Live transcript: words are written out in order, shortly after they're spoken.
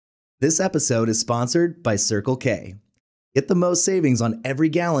This episode is sponsored by Circle K. Get the most savings on every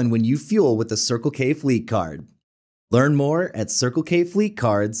gallon when you fuel with the Circle K Fleet Card. Learn more at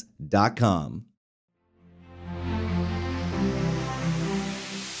CircleKFleetCards.com.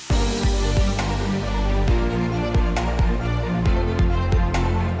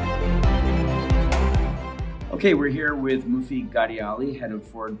 Okay, we're here with Mufi Gadiali, head of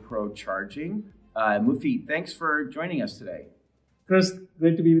Ford Pro Charging. Mufi, thanks for joining us today. Chris,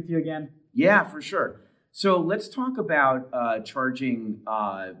 great to be with you again. Yeah, for sure. So let's talk about charging,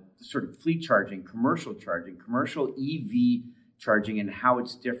 sort of fleet charging, commercial EV charging, and how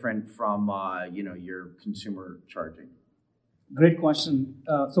it's different from, your consumer charging. Great question.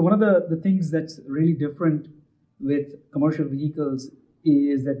 So one of the things that's really different with commercial vehicles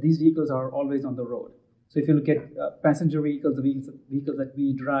is that these vehicles are always on the road. So if you look at passenger vehicles, the vehicles that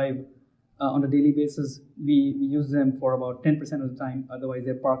we drive on a daily basis, we use them for about 10% of the time. Otherwise,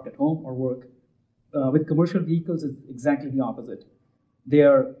 they're parked at home or work. With commercial vehicles, it's exactly the opposite. They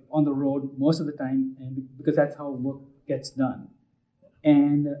are on the road most of the time, and because that's how work gets done.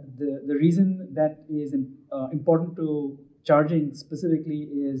 And the reason that is important to charging specifically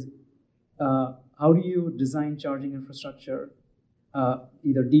is how do you design charging infrastructure,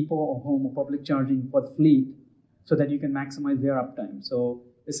 either depot or home or public charging for the fleet, so that you can maximize their uptime. So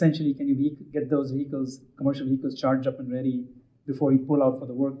essentially, can you get those vehicles, commercial vehicles, charged up and ready before you pull out for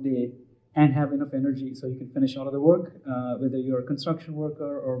the work day and have enough energy so you can finish all of the work, whether you're a construction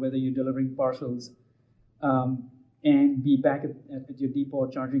worker or whether you're delivering parcels, and be back at your depot or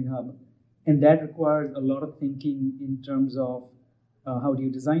charging hub. And that requires a lot of thinking in terms of how do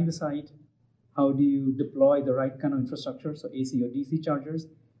you design the site, how do you deploy the right kind of infrastructure, so AC or DC chargers,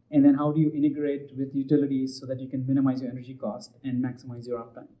 and then how do you integrate with utilities so that you can minimize your energy cost and maximize your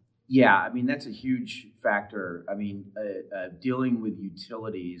uptime? Yeah, I mean, that's a huge factor. I mean, dealing with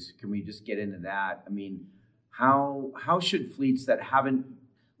utilities, can we just get into that? I mean, how should fleets that haven't,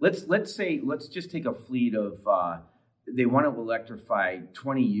 let's just take a fleet of, they want to electrify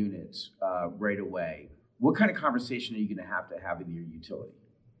 20 units right away. What kind of conversation are you going to have with your utility?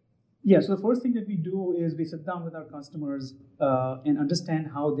 Yeah, so the first thing that we do is we sit down with our customers and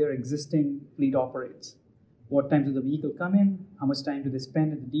understand how their existing fleet operates. What time does the vehicle come in? How much time do they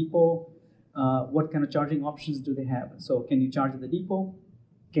spend at the depot? What kind of charging options do they have? So can you charge at the depot?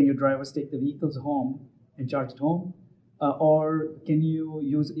 Can your drivers take the vehicles home and charge at home? Or can you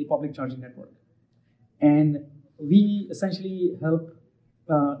use a public charging network? And we essentially help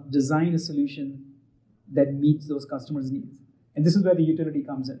design a solution that meets those customers' needs. And this is where the utility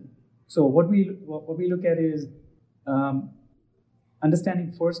comes in. So what we look at is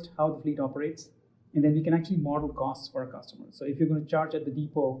understanding first how the fleet operates, and then we can actually model costs for our customers. So if you're going to charge at the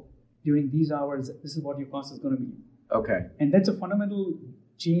depot during these hours, this is what your cost is going to be. Okay. And that's a fundamental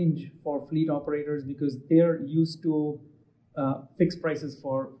change for fleet operators because they're used to fixed prices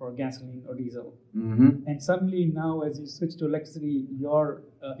for gasoline or diesel. Mm-hmm. And suddenly now, as you switch to electricity, your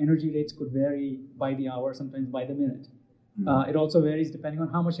energy rates could vary by the hour, sometimes by the minute. It also varies depending on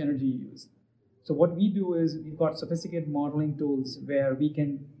how much energy you use. So what we do is we've got sophisticated modeling tools where we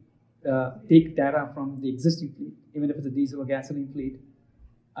can take data from the existing fleet, even if it's a diesel or gasoline fleet,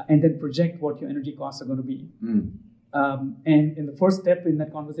 and then project what your energy costs are going to be. And the first step in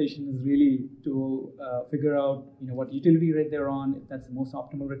that conversation is really to figure out what utility rate they're on, if that's the most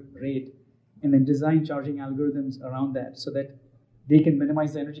optimal rate, and then design charging algorithms around that so that they can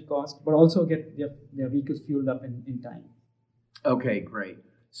minimize the energy cost, but also get their vehicles fueled up in time. Okay, great.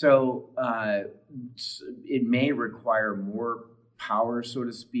 So it may require more power, so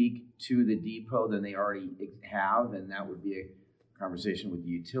to speak, to the depot than they already have, and that would be a conversation with the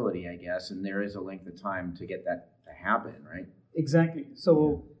utility, I guess, and there is a length of time to get that to happen, right? Exactly.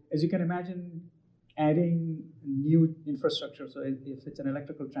 So as you can imagine, adding new infrastructure, so if it's an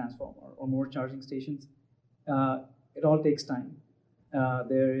electrical transformer or more charging stations, it all takes time.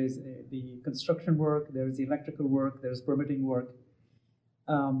 There is the construction work, there is the electrical work, there is permitting work.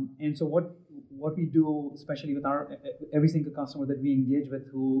 And so what we do, especially with every single customer that we engage with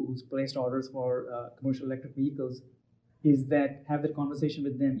who's placed orders for commercial electric vehicles, is that have that conversation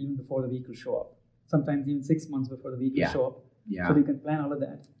with them even before the vehicles show up. Sometimes even 6 months before the vehicles show up. Yeah. So they can plan all of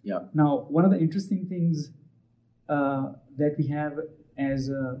that. Yeah. Now, one of the interesting things that we have as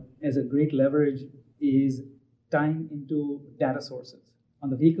a great leverage is tying into data sources on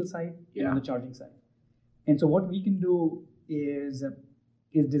the vehicle side and on the charging side. And so what we can do is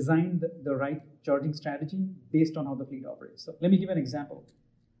design the right charging strategy based on how the fleet operates. So let me give an example.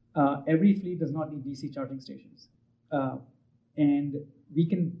 Every fleet does not need DC charging stations. And we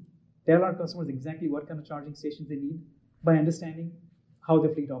can tell our customers exactly what kind of charging stations they need by understanding how the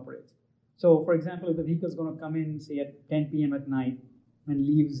fleet operates. So, for example, if the vehicle is going to come in, say, at 10 p.m. at night and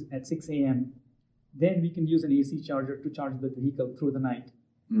leaves at 6 a.m., then we can use an AC charger to charge the vehicle through the night,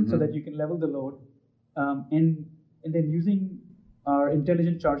 so that you can level the load. And then using our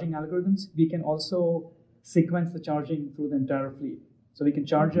intelligent charging algorithms, we can also sequence the charging through the entire fleet. So we can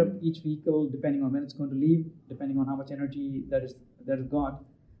charge up each vehicle depending on when it's going to leave, depending on how much energy that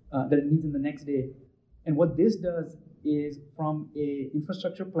it needs in the next day. And what this does is, from a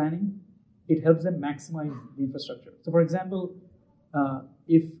infrastructure planning, it helps them maximize the infrastructure. So, for example,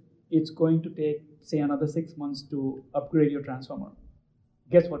 if it's going to take, say, another 6 months to upgrade your transformer,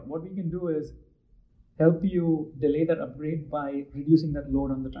 guess what? What we can do is help you delay that upgrade by reducing that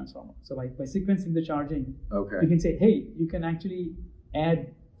load on the transformer. So by sequencing the charging, you can say, hey, you can actually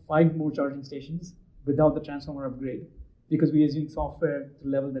add 5 more charging stations without the transformer upgrade, because we're using software to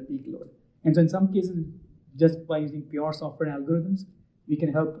level the peak load. And so in some cases, just by using pure software algorithms, we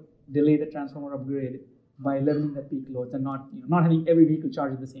can help delay the transformer upgrade by leveling the peak loads and not having every vehicle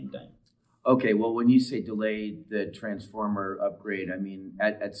charge at the same time. Okay, well, when you say delay the transformer upgrade, I mean,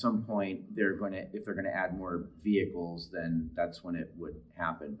 at some point, if they're going to add more vehicles, then that's when it would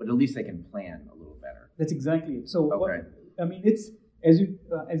happen. But at least they can plan a little better. That's exactly it. So, okay. It's, as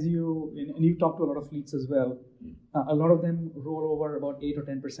you and you've talked to a lot of fleets as well, a lot of them roll over about 8 or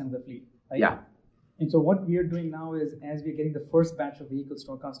 10% of the fleet, right? Yeah. And so what we are doing now is, as we're getting the first batch of vehicles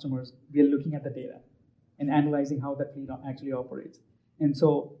to our customers, we are looking at the data and analyzing how that fleet actually operates. And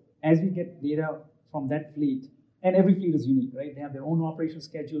so as we get data from that fleet, and every fleet is unique, right? They have their own operational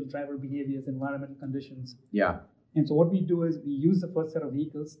schedule, driver behaviors, environmental conditions. Yeah. And so what we do is we use the first set of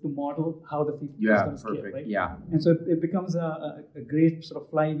vehicles to model how the fleet is going to scale, right? Yeah. And so it becomes a great sort of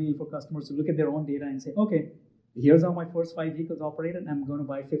flywheel for customers to look at their own data and say, okay, here's how my first 5 vehicles operated, and I'm going to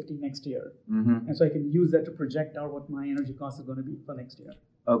buy 50 next year. And so I can use that to project out what my energy cost is going to be for next year.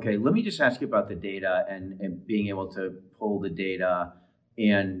 Okay, let me just ask you about the data and being able to pull the data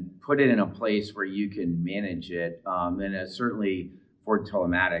and put it in a place where you can manage it. And certainly for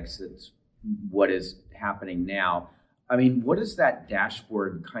telematics, it's what is happening now. I mean, what does that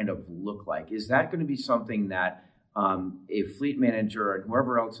dashboard kind of look like? Is that going to be something that a fleet manager and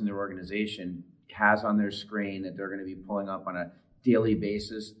whoever else in their organization has on their screen that they're going to be pulling up on a daily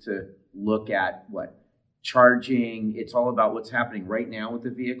basis to look at charging? It's all about what's happening right now with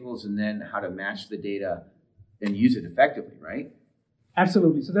the vehicles and then how to match the data and use it effectively, right?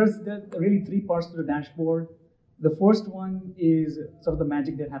 Absolutely. So there's really 3 parts to the dashboard. The first one is sort of the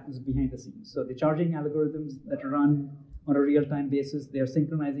magic that happens behind the scenes. So the charging algorithms that run on a real-time basis, they're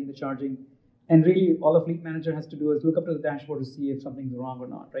synchronizing the charging. And really all a fleet manager has to do is look up to the dashboard to see if something's wrong or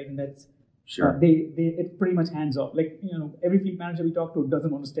not, right? And that's sure. It's pretty much hands off. Like, every fleet manager we talk to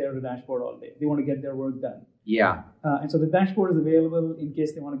doesn't want to stare at the dashboard all day. They want to get their work done. Yeah. And so the dashboard is available in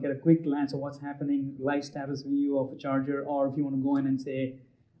case they want to get a quick glance of what's happening, live status view of a charger, or if you want to go in and say,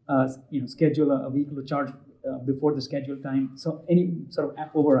 schedule a vehicle to charge before the scheduled time. So any sort of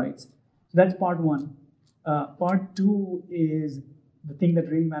app overrides. So that's part 1. Part 2 is the thing that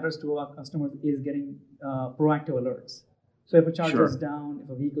really matters to our customers is getting proactive alerts. So if a charger is down, if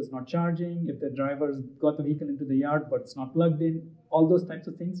a vehicle is not charging, if the driver's got the vehicle into the yard but it's not plugged in, all those types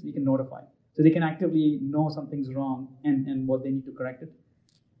of things we can notify. So they can actively know something's wrong and what they need to correct it.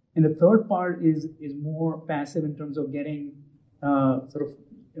 And the third part is more passive in terms of getting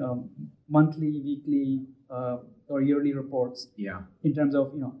monthly, weekly, or yearly reports. Yeah. In terms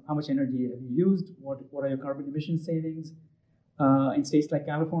of how much energy have you used, what are your carbon emission savings. In states like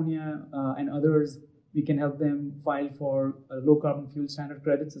California and others, we can help them file for low carbon fuel standard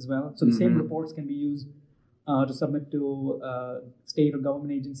credits as well. So the same reports can be used to submit to state or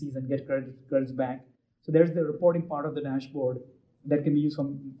government agencies and get credits back. So there's the reporting part of the dashboard that can be used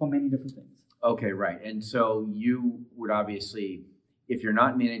for many different things. Okay, right. And so you would obviously, if you're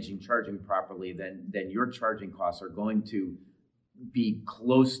not managing charging properly, then your charging costs are going to be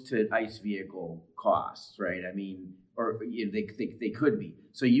close to ICE vehicle costs, right? I mean, or they could be.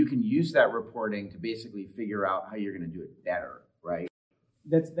 So you can use that reporting to basically figure out how you're going to do it better, right?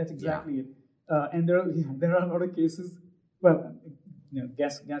 That's exactly it. And there are a lot of cases. Well,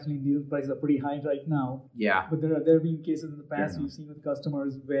 gasoline diesel prices are pretty high right now. Yeah. But there have been cases in the past we've seen with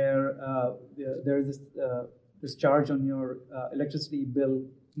customers where there is this charge on your electricity bill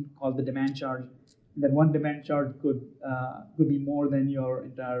called the demand charge. And that one demand charge could be more than your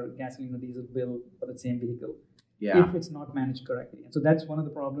entire gasoline or diesel bill for the same vehicle. Yeah. If it's not managed correctly. And so that's one of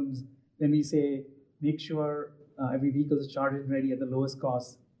the problems when we say make sure every vehicle is charged and ready at the lowest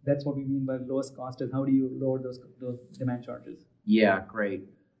cost. That's what we mean by lowest cost, is how do you lower those demand charges? Yeah, great.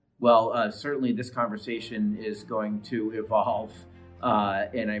 Well, certainly this conversation is going to evolve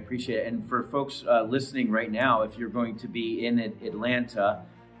And I appreciate it. And for folks listening right now, if you're going to be in Atlanta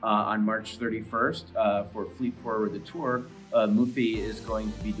on March 31st for Fleet Forward the Tour, Mufi is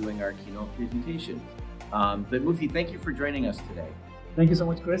going to be doing our keynote presentation. But Mufi, thank you for joining us today. Thank you so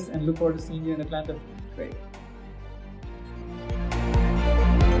much, Chris, and look forward to seeing you in Atlanta. Great.